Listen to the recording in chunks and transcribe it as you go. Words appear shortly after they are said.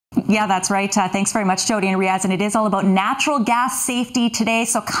Yeah, that's right. Thanks very much, Jody and Riaz. And it is all about natural gas safety today.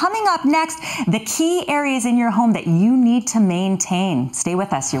 So coming up next, the key areas in your home that you need to maintain. Stay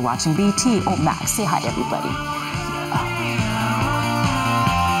with us. You're watching BT. Oh, Max, say hi, everybody.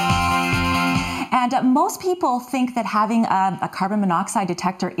 And most people think that having a carbon monoxide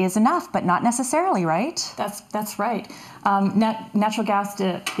detector is enough, but not necessarily, right? That's right. Natural gas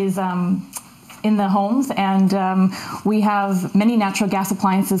is in the homes, and we have many natural gas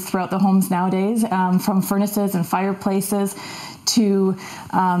appliances throughout the homes nowadays, from furnaces and fireplaces to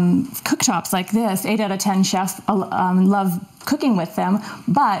cooktops like this. 8 out of 10 chefs love cooking with them,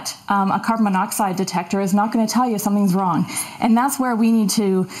 but a carbon monoxide detector is not going to tell you something's wrong. And that's where we need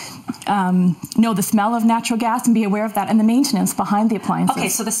to know the smell of natural gas and be aware of that, and the maintenance behind the appliances. Okay,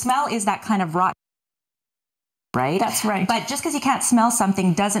 so the smell is that kind of rotten, right? That's right. But just because you can't smell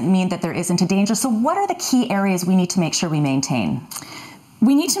something doesn't mean that there isn't a danger. So what are the key areas we need to make sure we maintain?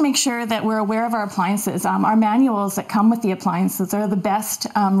 We need to make sure that we're aware of our appliances. Our manuals that come with the appliances are the best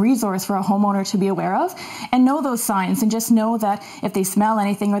resource for a homeowner to be aware of, and know those signs, and just know that if they smell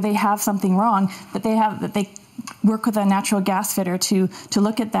anything or they have something wrong, that they work with a natural gas fitter to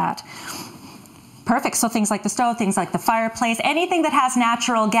look at that. Perfect. So things like the stove, things like the fireplace, anything that has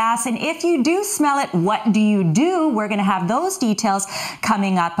natural gas. And if you do smell it, what do you do? We're going to have those details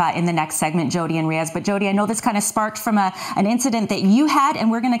coming up in the next segment, Jody and Riaz. But Jody, I know this kind of sparked from an incident that you had, and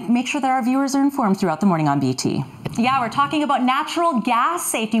we're going to make sure that our viewers are informed throughout the morning on BT. Yeah, we're talking about natural gas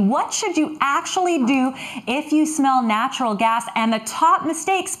safety. What should you actually do if you smell natural gas, and the top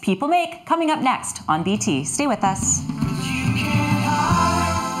mistakes people make, coming up next on BT. Stay with us.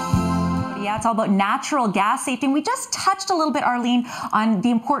 Yeah, it's all about natural gas safety. And we just touched a little bit, Arlene, on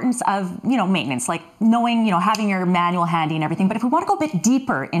the importance of, maintenance, like knowing, having your manual handy and everything. But if we want to go a bit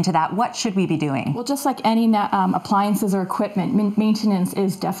deeper into that, what should we be doing? Well, just like any appliances or equipment, maintenance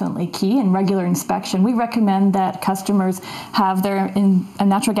is definitely key, and regular inspection. We recommend that customers have their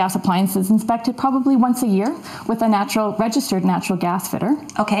natural gas appliances inspected probably once a year with a registered natural gas fitter.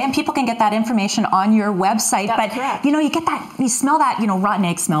 Okay, and people can get that information on your website. That's correct. You get that, you smell that, rotten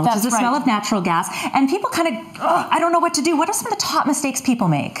egg smell, which is the smell of natural gas, and people kind of, I don't know what to do. What are some of the top mistakes people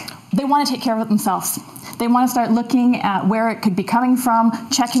make? They want to take care of it themselves. They want to start looking at where it could be coming from,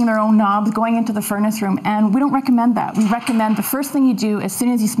 checking their own knobs, going into the furnace room, and we don't recommend that. We recommend the first thing you do as soon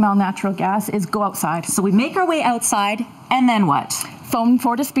as you smell natural gas is go outside. So we make our way outside, and then what? Phone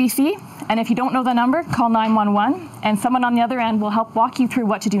Fortis-BC, and if you don't know the number, call 911, and someone on the other end will help walk you through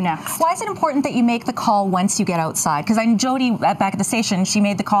what to do next. Why is it important that you make the call once you get outside? Because I know Jody back at the station, she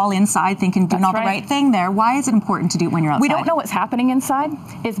made the call inside thinking doing all the right thing there. Why is it important to do it when you're outside? We don't know what's happening inside.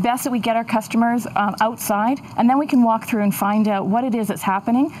 It's best that we get our customers outside, and then we can walk through and find out what it is that's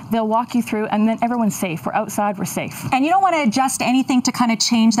happening. They'll walk you through, and then everyone's safe. We're outside, we're safe. And you don't want to adjust anything to kind of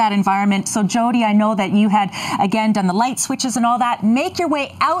change that environment. So Jody, I know that you had, again, done the light switches and all that. Make your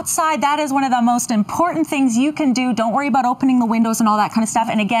way outside. That is one of the most important things you can do. Don't worry about opening the windows and all that kind of stuff.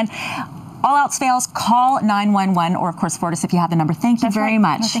 And again, all else fails, call 911, or of course Fortis if you have the number. Thank you very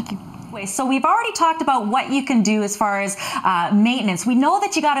much. No, thank you. So we've already talked about what you can do as far as maintenance. We know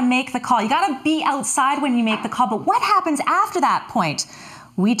that you got to make the call. You got to be outside when you make the call. But what happens after that point?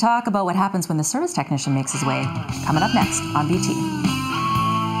 We talk about what happens when the service technician makes his way. Coming up next on BT.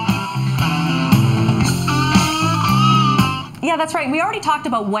 Yeah, that's right. We already talked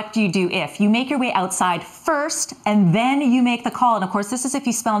about what do you do if you make your way outside first and then you make the call. And of course, this is if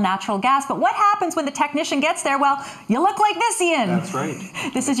you smell natural gas. But what happens when the technician gets there? Well, you look like this, Ian. That's right.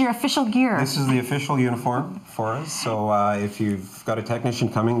 This is your official gear. This is the official uniform for us. So if you've got a technician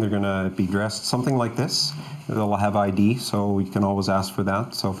coming, they're going to be dressed something like this. They'll have ID, so you can always ask for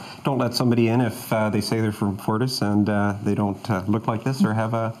that. So don't let somebody in if they say they're from Fortis and they don't look like this or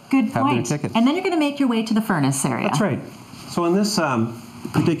have their ticket. And then you're going to make your way to the furnace area. That's right. So in this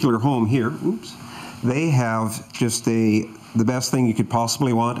particular home here, they have just the best thing you could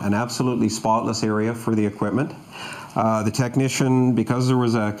possibly want, an absolutely spotless area for the equipment. The technician, because there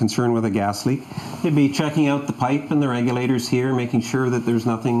was a concern with a gas leak, they'd be checking out the pipe and the regulators here, making sure that there's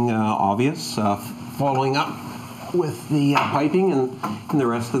nothing obvious, following up with the piping and in the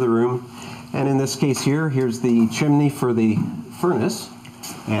rest of the room. And in this case here's the chimney for the furnace,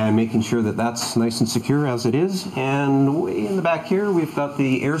 and making sure that that's nice and secure as it is. And way in the back here, we've got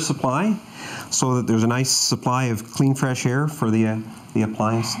the air supply, so that there's a nice supply of clean, fresh air for the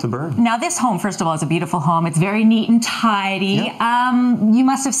appliance to burn. Now, this home, first of all, is a beautiful home. It's very neat and tidy. Yep. You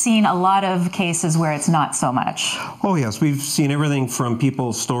must have seen a lot of cases where it's not so much. Oh, yes. We've seen everything from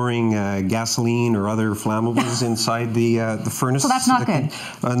people storing gasoline or other flammables inside the furnace. So that's not good.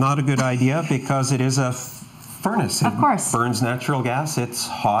 Not a good idea, because it is a furnace. Of course. It burns natural gas, it's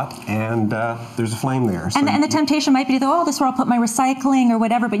hot, and there's a flame there. So and the temptation might be to go, oh, this is where I'll put my recycling or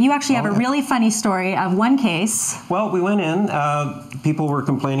whatever, but you actually have a really funny story of one case. Well, we went in, people were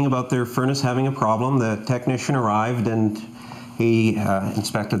complaining about their furnace having a problem. The technician arrived and he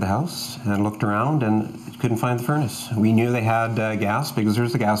inspected the house and looked around and couldn't find the furnace. We knew they had gas because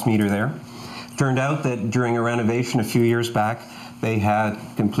there's a gas meter there. Turned out that during a renovation a few years back, they had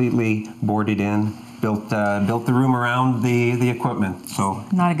completely boarded in, built the room around the equipment. So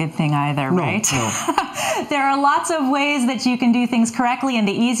not a good thing either, right? No. There are lots of ways that you can do things correctly, and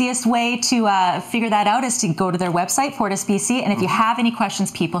the easiest way to figure that out is to go to their website, Fortis BC, and if you have any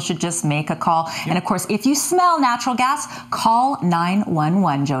questions, people should just make a call. Yep. And of course, if you smell natural gas, call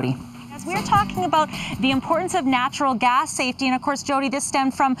 911, Jody. We're talking about the importance of natural gas safety, and of course, Jody, this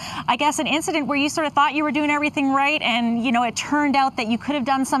stemmed from, I guess, an incident where you sort of thought you were doing everything right, and you know, it turned out that you could have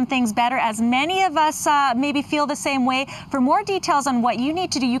done some things better. As many of us maybe feel the same way. For more details on what you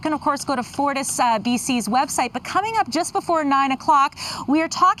need to do, you can of course go to Fortis BC's website. But coming up just before 9 o'clock, we are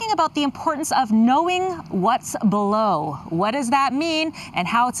talking about the importance of knowing what's below. What does that mean, and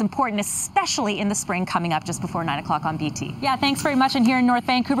how it's important, especially in the spring, coming up just before 9 o'clock on BT. Yeah, thanks very much. And here in North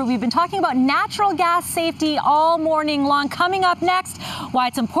Vancouver, we've been talking about natural gas safety all morning long. Coming up next, why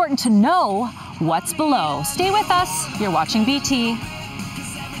it's important to know what's below. Stay with us. You're watching BT.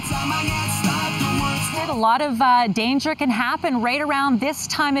 A lot of danger can happen right around this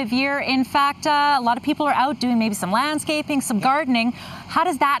time of year. In fact, a lot of people are out doing maybe some landscaping, some gardening. How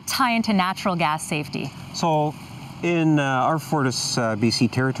does that tie into natural gas safety? So in our Fortis BC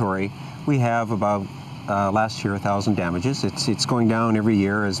territory, we have about last year 1,000 damages. It's going down every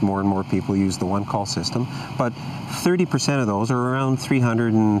year as more and more people use the one-call system, but 30% of those, or around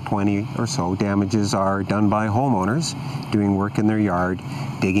 320 or so, damages are done by homeowners doing work in their yard,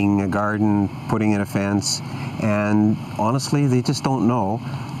 digging a garden, putting in a fence, and honestly, they just don't know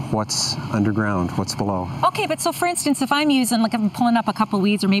what's underground, what's below. Okay, but so for instance, if I'm using, like I'm pulling up a couple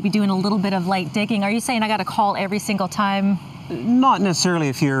weeds or maybe doing a little bit of light digging, are you saying I got to call every single time? Not necessarily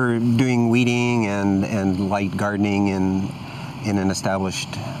if you're doing weeding and light gardening in an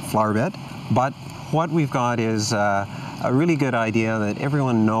established flower bed, but what we've got is a really good idea that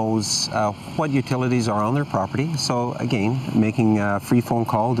everyone knows what utilities are on their property. So again, making a free phone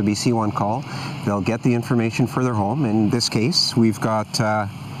call to BC One Call, they'll get the information for their home. In this case, we've got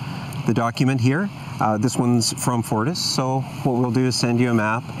the document here. This one's from Fortis, so what we'll do is send you a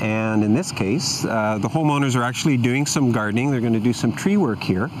map, and in this case, the homeowners are actually doing some gardening. They're going to do some tree work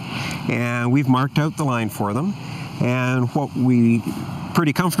here, and we've marked out the line for them. And what we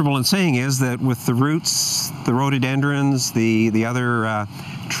pretty comfortable in saying is that with the roots, the rhododendrons, the other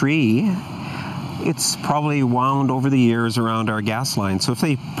tree, it's probably wound over the years around our gas line. So if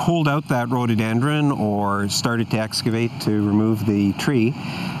they pulled out that rhododendron or started to excavate to remove the tree,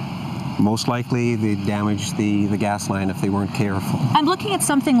 most likely they damaged the gas line if they weren't careful. I'm looking at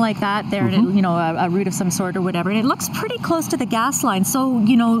something like that there, you know, a root of some sort or whatever, and it looks pretty close to the gas line. So,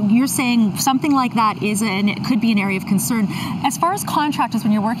 you know, you're saying something like that is, and it could be an area of concern. As far as contractors,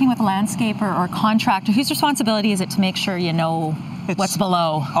 when you're working with a landscaper or contractor, whose responsibility is it to make sure you know what's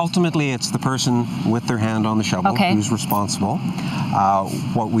below? Ultimately, it's the person with their hand on the shovel who's responsible.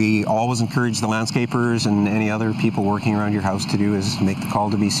 What we always encourage the landscapers and any other people working around your house to do is make the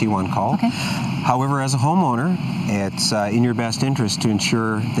call to BC One Call. Okay. However, as a homeowner, it's in your best interest to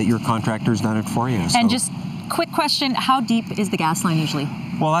ensure that your contractor's done it for you. And just quick question, how deep is the gas line usually?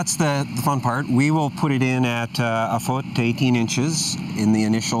 Well, that's the fun part. We will put it in at a foot to 18 inches in the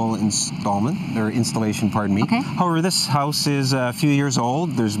initial installation, pardon me. Okay. However, this house is a few years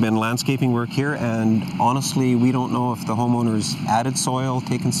old. There's been landscaping work here, and honestly, we don't know if the homeowner's added soil,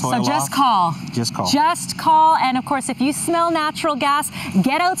 taken soil off. So just call. Just call. Just call, and of course, if you smell natural gas,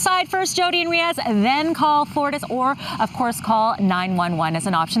 get outside first, Jody and Riaz, then call Fortis, or of course, call 911 as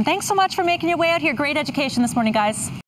an option. Thanks so much for making your way out here. Great education this morning, guys.